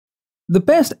The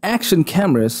best action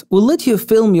cameras will let you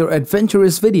film your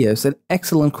adventurous videos at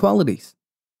excellent qualities.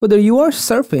 Whether you are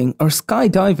surfing or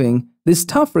skydiving, these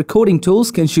tough recording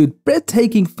tools can shoot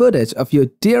breathtaking footage of your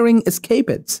daring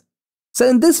escapades. So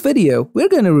in this video, we're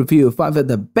going to review 5 of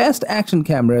the best action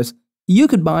cameras you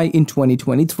could buy in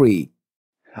 2023.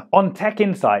 On Tech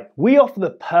Insight, we offer the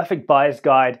perfect buyer's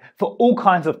guide for all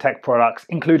kinds of tech products,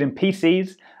 including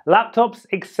PCs, laptops,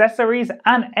 accessories,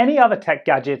 and any other tech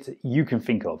gadgets you can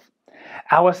think of.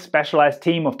 Our specialized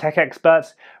team of tech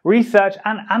experts research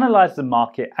and analyze the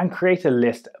market and create a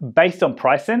list based on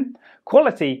pricing,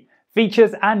 quality,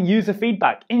 features, and user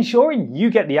feedback, ensuring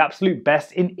you get the absolute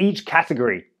best in each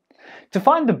category. To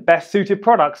find the best suited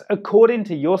products according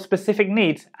to your specific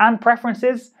needs and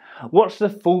preferences, watch the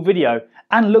full video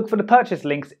and look for the purchase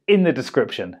links in the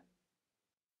description.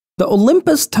 The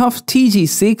Olympus Tough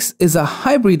TG6 is a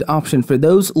hybrid option for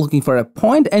those looking for a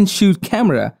point-and-shoot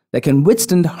camera that can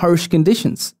withstand harsh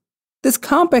conditions. This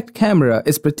compact camera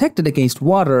is protected against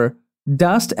water,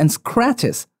 dust, and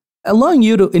scratches, allowing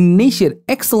you to initiate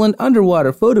excellent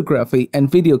underwater photography and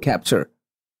video capture.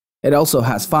 It also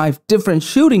has 5 different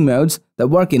shooting modes that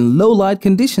work in low-light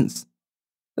conditions.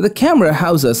 The camera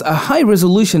houses a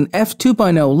high-resolution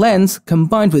f2.0 lens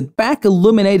combined with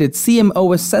back-illuminated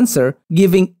CMOS sensor,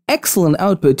 giving excellent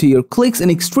output to your clicks in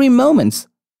extreme moments.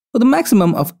 With a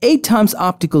maximum of 8 times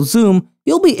optical zoom,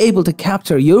 you'll be able to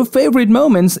capture your favorite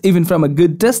moments even from a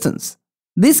good distance.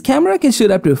 This camera can shoot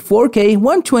up to 4K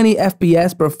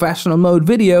 120fps professional mode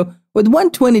video with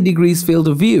 120 degrees field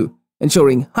of view,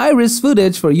 ensuring high-res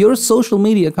footage for your social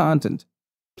media content.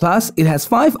 Plus, it has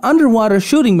 5 underwater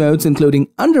shooting modes including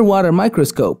underwater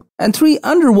microscope and 3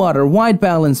 underwater wide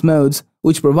balance modes,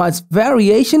 which provides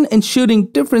variation in shooting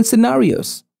different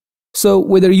scenarios. So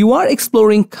whether you are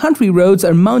exploring country roads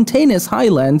or mountainous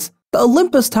highlands, the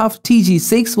Olympus Tough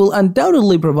TG6 will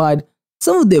undoubtedly provide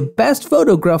some of the best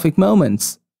photographic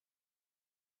moments.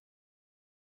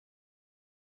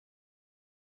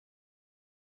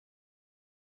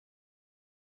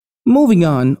 Moving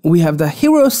on, we have the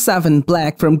Hero 7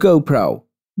 Black from GoPro.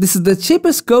 This is the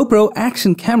cheapest GoPro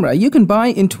action camera you can buy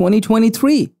in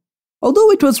 2023.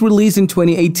 Although it was released in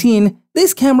 2018,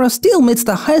 this camera still meets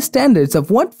the high standards of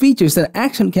what features an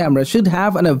action camera should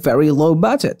have on a very low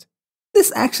budget.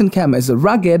 This action camera is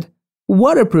rugged,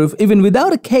 waterproof even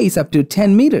without a case up to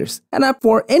 10 meters, and up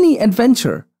for any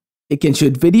adventure. It can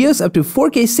shoot videos up to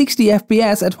 4K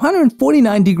 60fps at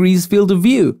 149 degrees field of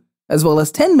view, as well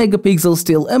as 10 megapixel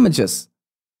still images.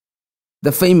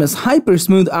 The famous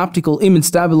hyper-smooth optical image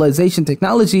stabilization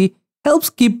technology helps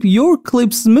keep your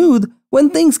clips smooth when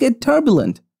things get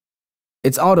turbulent.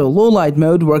 Its auto low-light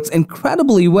mode works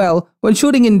incredibly well when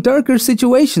shooting in darker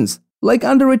situations, like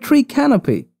under a tree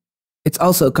canopy. It's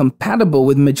also compatible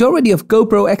with majority of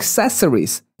GoPro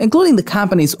accessories, including the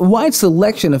company's wide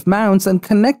selection of mounts and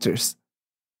connectors.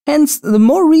 Hence, the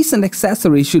more recent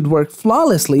accessories should work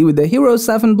flawlessly with the Hero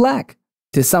 7 Black.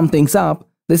 To sum things up,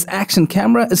 this action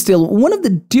camera is still one of the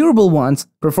durable ones,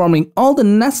 performing all the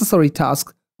necessary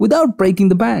tasks without breaking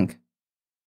the bank.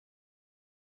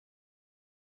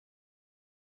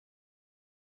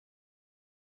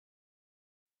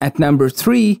 At number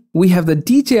 3, we have the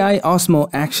DJI Osmo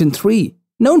Action 3,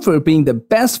 known for being the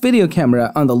best video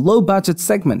camera on the low-budget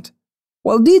segment.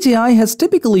 While DJI has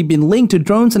typically been linked to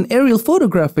drones and aerial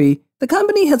photography, the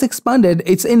company has expanded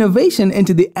its innovation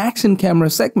into the action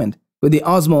camera segment, with the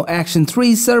Osmo Action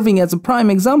 3 serving as a prime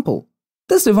example.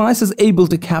 This device is able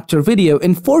to capture video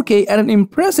in 4K at an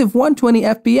impressive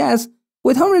 120fps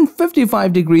with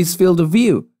 155 degrees field of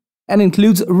view, and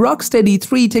includes Rocksteady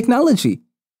 3 technology,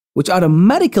 which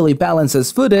automatically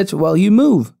balances footage while you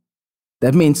move.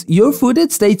 That means your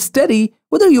footage stays steady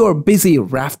whether you're busy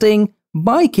rafting,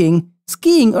 biking,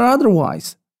 skiing, or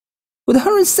otherwise. With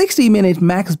 160-minute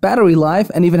max battery life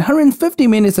and even 150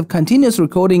 minutes of continuous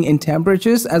recording in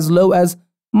temperatures as low as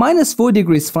 -4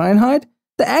 degrees Fahrenheit,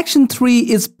 the Action 3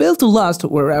 is built to last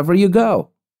wherever you go.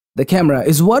 The camera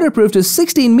is waterproof to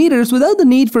 16 meters without the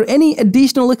need for any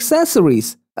additional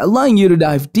accessories, allowing you to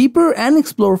dive deeper and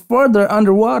explore further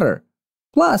underwater.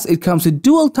 Plus, it comes with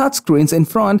dual touchscreens in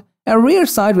front and rear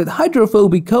side with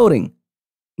hydrophobic coating,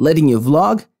 letting you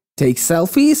vlog, take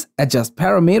selfies, adjust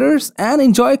parameters, and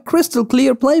enjoy crystal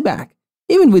clear playback,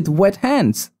 even with wet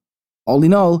hands. All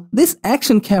in all, this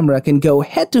action camera can go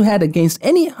head-to-head against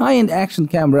any high-end action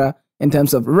camera in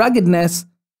terms of ruggedness,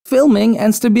 filming,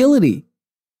 and stability.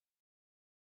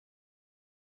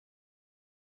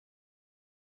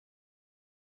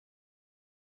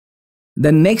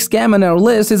 The next cam on our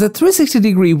list is a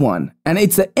 360-degree one, and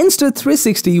it's the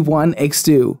Insta360 ONE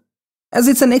X2. As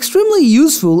it's an extremely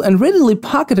useful and readily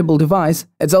pocketable device,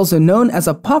 it's also known as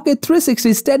a Pocket 360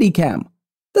 Steadicam.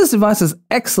 This device is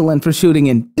excellent for shooting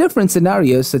in different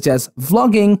scenarios such as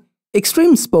vlogging,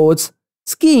 extreme sports,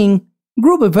 skiing,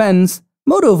 group events,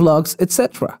 motovlogs,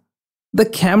 etc. The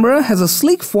camera has a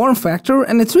sleek form factor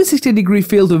and a 360-degree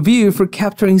field of view for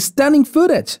capturing stunning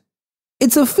footage.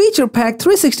 It's a feature-packed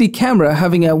 360 camera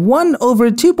having a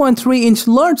 1/2.3-inch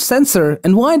large sensor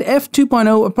and wide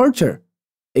f2.0 aperture.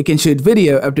 It can shoot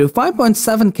video up to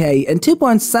 5.7K and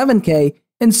 2.7K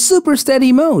in super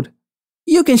steady mode.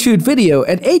 You can shoot video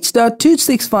at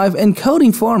H.265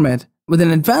 encoding format with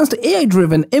an advanced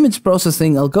AI-driven image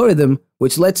processing algorithm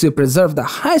which lets you preserve the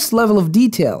highest level of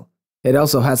detail. It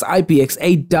also has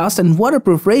IPX8 dust and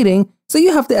waterproof rating, so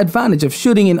you have the advantage of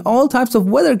shooting in all types of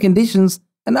weather conditions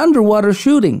and underwater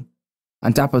shooting.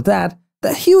 On top of that,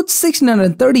 the huge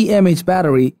 1630 mAh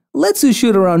battery lets you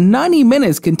shoot around 90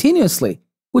 minutes continuously,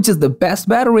 which is the best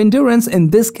battery endurance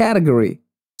in this category.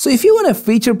 So if you want a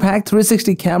feature-packed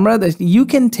 360 camera that you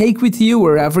can take with you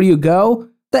wherever you go,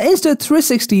 the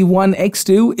Insta360 ONE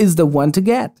X2 is the one to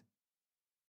get.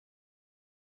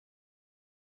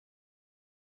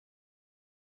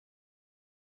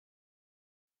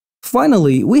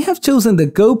 Finally, we have chosen the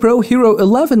GoPro Hero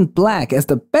 11 Black as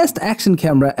the best action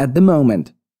camera at the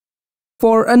moment.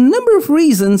 For a number of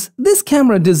reasons, this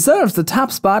camera deserves the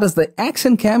top spot as the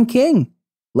Action Cam King.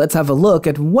 Let's have a look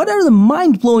at what are the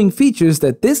mind-blowing features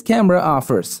that this camera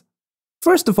offers.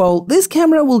 First of all, this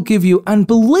camera will give you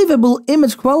unbelievable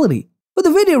image quality. With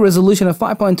a video resolution of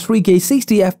 5.3K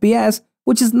 60fps,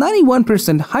 which is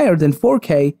 91% higher than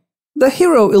 4K, the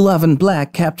Hero 11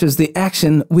 Black captures the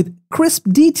action with crisp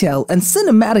detail and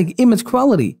cinematic image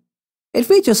quality. It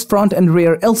features front and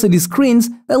rear LCD screens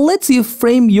that lets you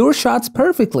frame your shots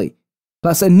perfectly,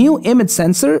 plus a new image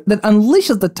sensor that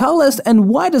unleashes the tallest and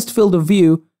widest field of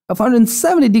view of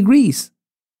 170 degrees.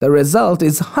 The result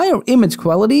is higher image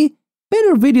quality,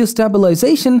 better video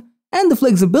stabilization, and the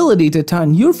flexibility to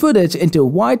turn your footage into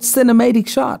wide cinematic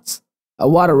shots. A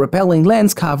water-repelling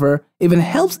lens cover even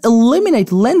helps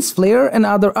eliminate lens flare and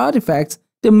other artifacts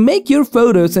to make your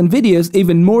photos and videos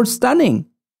even more stunning.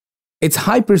 Its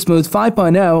Hypersmooth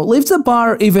 5.0 lifts the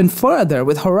bar even further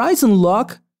with horizon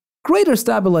lock, greater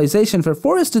stabilization for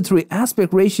 4:3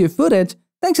 aspect ratio footage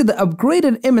thanks to the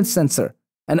upgraded image sensor,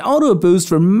 and auto boost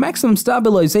for maximum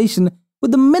stabilization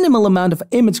with a minimal amount of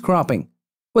image cropping.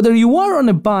 Whether you are on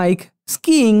a bike,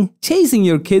 skiing, chasing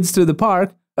your kids through the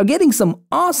park, or getting some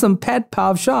awesome pet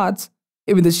paw shots,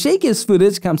 even the shakiest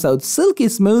footage comes out silky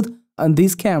smooth on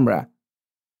this camera.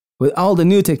 With all the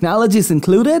new technologies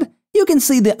included, you can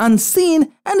see the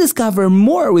unseen and discover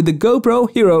more with the GoPro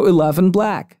Hero 11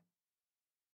 Black.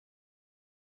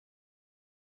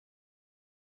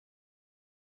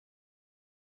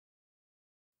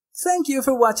 Thank you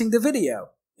for watching the video.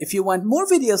 If you want more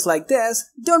videos like this,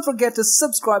 don't forget to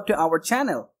subscribe to our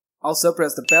channel. Also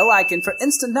press the bell icon for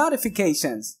instant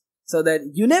notifications so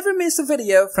that you never miss a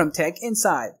video from Tech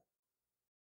Inside.